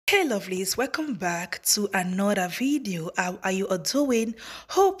Hey lovelies, welcome back to another video. How are you all doing?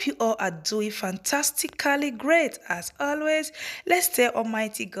 Hope you all are doing fantastically great. As always, let's tell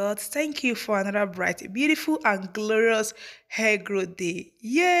Almighty God, thank you for another bright, beautiful and glorious hair growth day.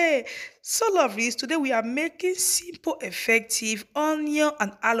 Yay! So lovelies, today we are making simple, effective onion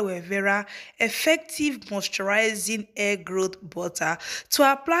and aloe vera effective moisturizing hair growth butter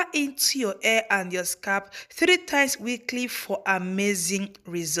to apply into your hair and your scalp 3 times weekly for amazing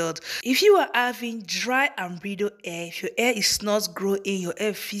results. If you are having dry and brittle hair, if your hair is not growing, your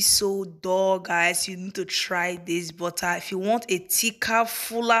hair feels so dull, guys, you need to try this butter. If you want a thicker,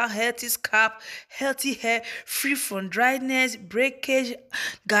 fuller, healthy scalp, healthy hair, free from dryness, breakage,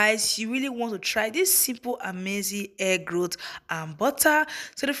 guys, you really want to try this simple, amazing hair growth and butter.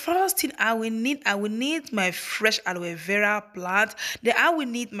 So the first thing I will need my fresh aloe vera plant. Then I will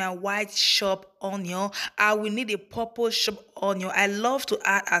need my white chopped onion. I will need a purple chopped onion. I love to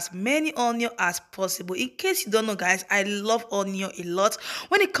add as many onion as possible. In case you don't know, guys, I love onion a lot.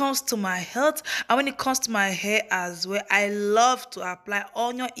 When it comes to my health and when it comes to my hair as well, I love to apply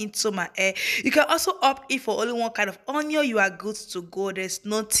onion into my hair. You can also opt in for only one kind of onion. You are good to go. There's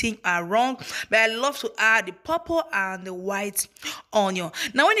nothing wrong, but I love to add the purple and the white onion.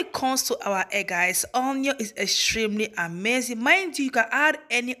 Now when it comes to our hair, guys, onion is extremely amazing. Mind you, you can add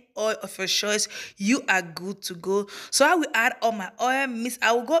any oil of your choice. You are good to go. So I will add all my oil mix.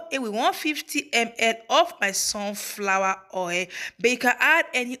 I will go in with 150 ml of my sunflower oil, but you can add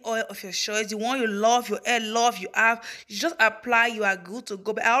any oil of your choice. The one you love, your hair love, you have, you just apply, you are good to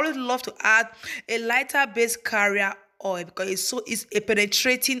go. But I always love to add a lighter base carrier oil because it's a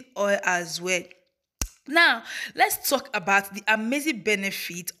penetrating oil as well. Now, let's talk about the amazing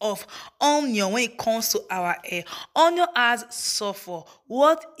benefit of onion when it comes to our hair. Onion has sulfur.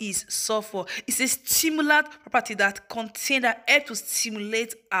 What is sulfur? It's a stimulant property that contains that help to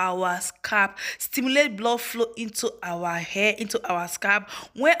stimulate our scalp, stimulate blood flow into our hair, into our scalp.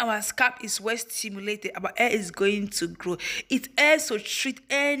 When our scalp is well stimulated, our hair is going to grow. It helps to treat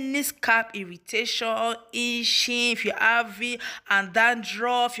any scalp irritation, itching, if you're having and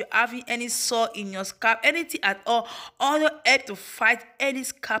dandruff, if you're having any sore in your scalp, anything at all. Onion help to fight any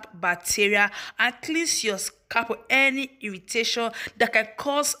scalp bacteria and cleanse your scalp of any irritation that can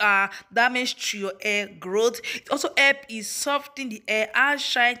cause damage to your hair growth. It also helps in softening the hair, add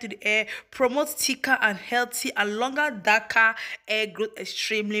shine to the hair, promote thicker and healthy and longer, darker hair growth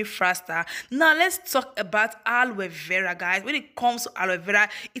extremely faster. Now let's talk about aloe vera, guys. When it comes to aloe vera,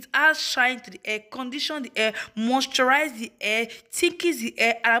 it adds shine to the hair, condition the hair, moisturize the hair, thickens the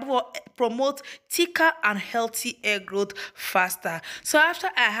hair, and above all, promote thicker and healthy hair growth faster. So after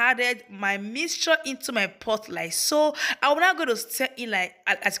I added my mixture into my pot like so, I'm now going to stir in, like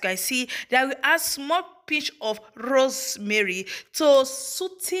as you can see, that we add small pinch of rosemary to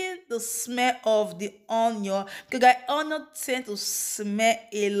soothing the smell of the onion, because guys, onion tend to smell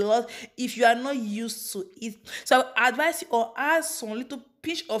a lot if you are not used to it. So I advise you or add some little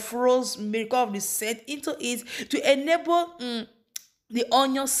pinch of rosemary because of the scent into it to enable the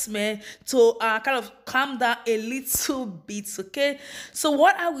onion smell to kind of calm down a little bit. Okay, so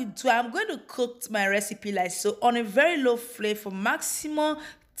what I will do, I'm going to cook my recipe like so on a very low flame for maximum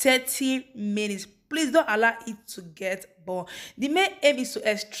 30 minutes. Please don't allow it to get burnt. The main aim is to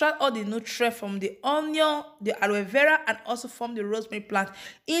extract all the nutrients from the onion, the aloe vera, and also from the rosemary plant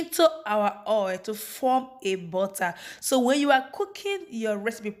into our oil to form a butter. So when you are cooking your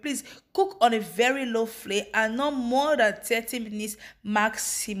recipe, please cook on a very low flame and not more than 30 minutes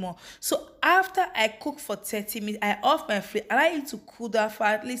maximum. So after I cook for 30 minutes, I off my flame, allow it to cool down for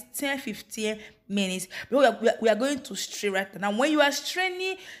at least 10-15 minutes. We are going to strain right now. Now when you are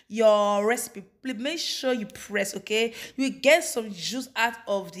straining your recipe, please make sure you press, okay? You get some juice out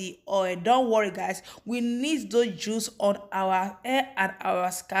of the oil. Don't worry, guys, we need those juice on our hair and our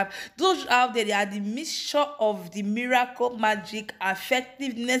scalp. Those out there, they are the mixture of the miracle magic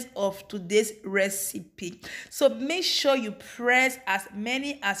effectiveness of today's recipe. So make sure you press as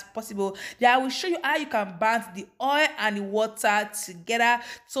many as possible. Then I will show you how you can balance the oil and the water together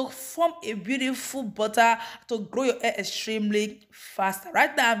to form a beautiful butter to grow your hair extremely faster.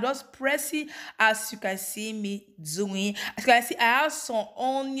 Right now I'm just pressing as you can see me doing. As you can see, I have some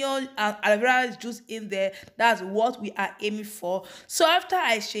onion and aloe vera juice in there. That's what we are aiming for. So after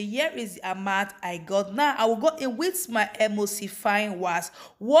I share, here is the amount I got. Now I will go in with my emulsifying wax.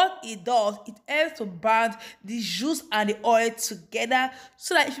 What it does, it helps to bind the juice and the oil together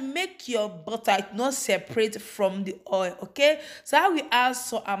so that if you make your butter, it not separate from the oil. Okay, so I will add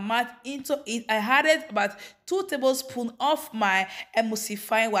some amount into it. I added about 2 tablespoons of my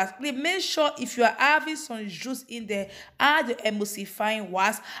emulsifying wax. Please make sure if you are having some juice in there, add the emulsifying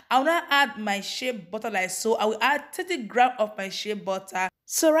wax. I will not add my shea butter like so. I will add 30 grams of my shea butter.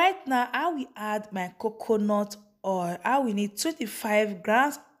 So right now, I will add my coconut oil. I will need 25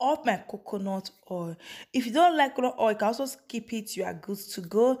 grams of my coconut oil. If you don't like coconut oil, you can also skip it. You are good to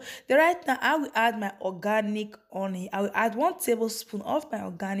go. Then right now, I will add my organic honey. I will add 1 tablespoon of my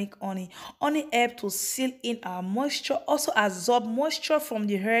organic honey. Honey helps to seal in our moisture, also absorb moisture from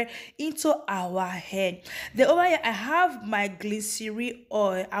the hair into our hair. Then over here, I have my glycerin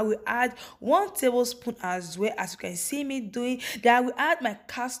oil. I will add 1 tablespoon as well, as you can see me doing. Then I will add my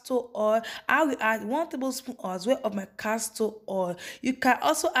castor oil. I will add 1 tablespoon as well of my castor oil. You can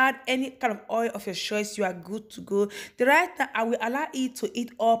also add any kind of oil of your choice. You are good to go. The right now, I will allow it to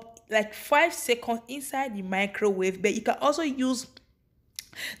heat up like 5 seconds inside the microwave, but you can also use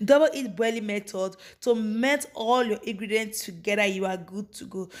double heat boiling method to melt all your ingredients together. You are good to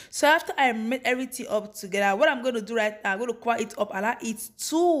go. So after I melt everything up together, what I'm going to do right now, I'm going to cover it up, allow it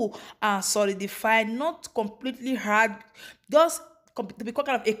to solidify, not completely hard, just to become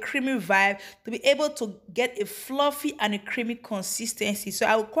kind of a creamy vibe, to be able to get a fluffy and a creamy consistency. So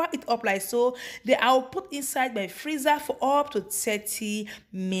I will cut it up like so. Then I will put inside my freezer for up to 30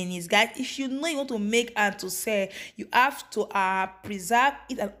 minutes. Guys, if you know you want to make and to sell, you have to preserve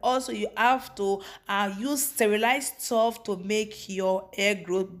it, and also you have to use sterilized stuff to make your hair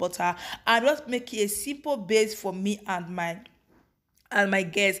growth butter, and just make it a simple base for me and my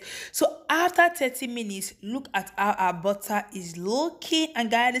guests. So after 30 minutes, look at how our butter is looking, and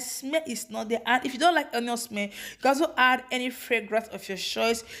guys, the smell is not there. And if you don't like onion smell, you can also add any fragrance of your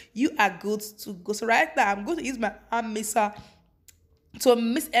choice. You are good to go. So right now, I'm going to use my hand mixer to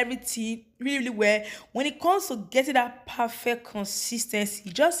mix everything really well. When it comes to getting that perfect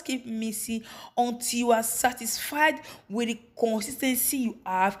consistency, just keep mixing until you are satisfied with the consistency you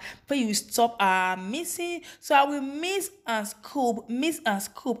have, but you stop mixing. So I will mix and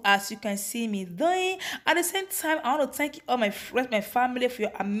scoop, as you can see me doing. At the same time, I want to thank you all my friends, my family, for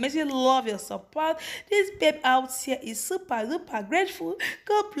your amazing love, your support. This babe out here is super grateful.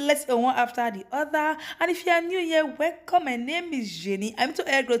 God bless you one after the other. And if you are new here, welcome. My name is Jenny. I'm into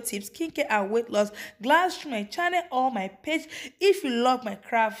hair growth tips, skincare and weight loss. Glance through my channel or my page. If you love my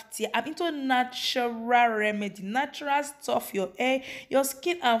craft here, I'm into natural remedy, natural stuff for your hair, your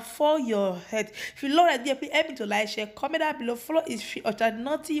skin, and for your head. If you love the idea, please help me to like, share, comment down below, follow is free or charge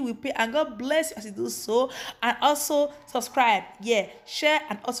nothing you will pay, and God bless you as you do so. And also subscribe, share,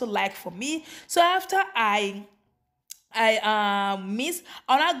 and also like for me. So after I mix,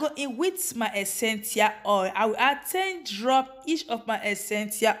 I'll now go in with my essential oil. I will add 10 drops each of my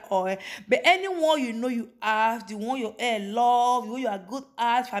essential oil, but anyone you know you have, the one your hair love, the one you are good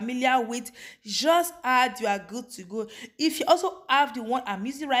at, familiar with, just add. You are good to go. If you also have the one I'm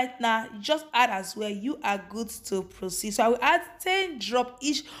using right now, just add as well. You are good to proceed. So I will add 10 drops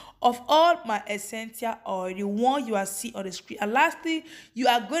each of all my essential oil, the one you are seeing on the screen. And lastly, you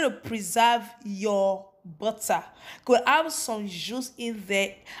are going to preserve your butter. Could have some juice in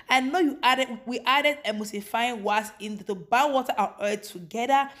there. I know we added emulsifying wax in to bind water and oil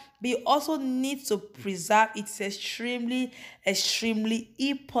together, but you also need to preserve it. It's extremely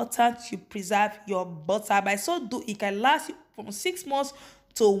important to preserve your butter. By so do it can last you from 6 months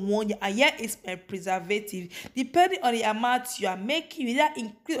to 1 year. And here is my preservative. Depending on the amount you are making, you either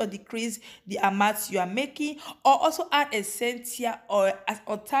increase or decrease the amount you are making, or also add essential oil as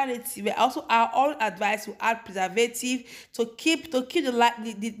alternative. I also all advise to add preservative to keep the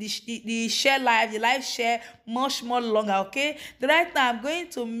share life, the life share much more longer. Okay, the right now I'm going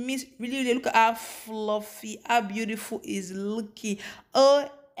to mix really look at how fluffy, how beautiful is looking.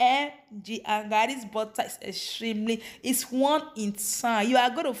 OMG, and guys, this butter is it's one in time. You are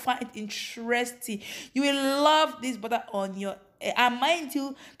going to find it interesting. You will love this butter on your hair, and mind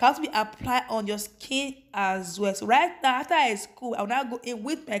you, can also be applied on your skin as well. So right now, after I scoop, I'll now go in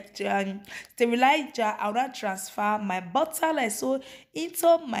with my sterilized jar. I'll now transfer my butter like so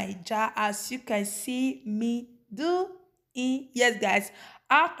into my jar, as you can see me do. Yes, guys.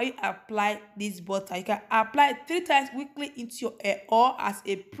 How can you apply this butter? You can apply it 3 times weekly into your hair, or as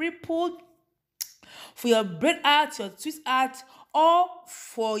a pre-pull for your braid out, your twist out, or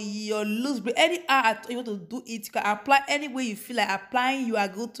for your loose braid. Any art you want to do it, you can apply any way you feel like applying. You are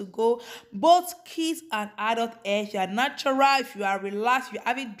good to go. Both kids and adult hair. If you are natural, if you are relaxed, if you're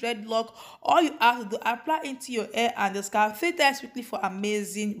having dreadlock, all you have to do, apply into your hair and the scalp 3 times weekly for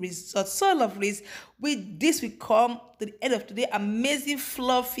amazing results. So lovely. With this, we come to the end of today. Amazing,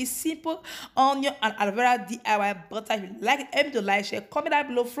 fluffy, simple onion and aloe vera DIY butter. If you like it, help me to like, share, comment down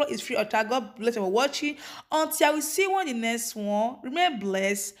below. Flow is free or tag. God bless you for watching. Until I will see you on the next one. Remain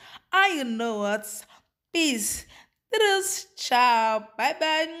blessed. And you know what? Peace. Ciao. Bye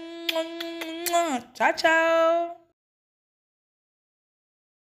bye. Ciao, ciao.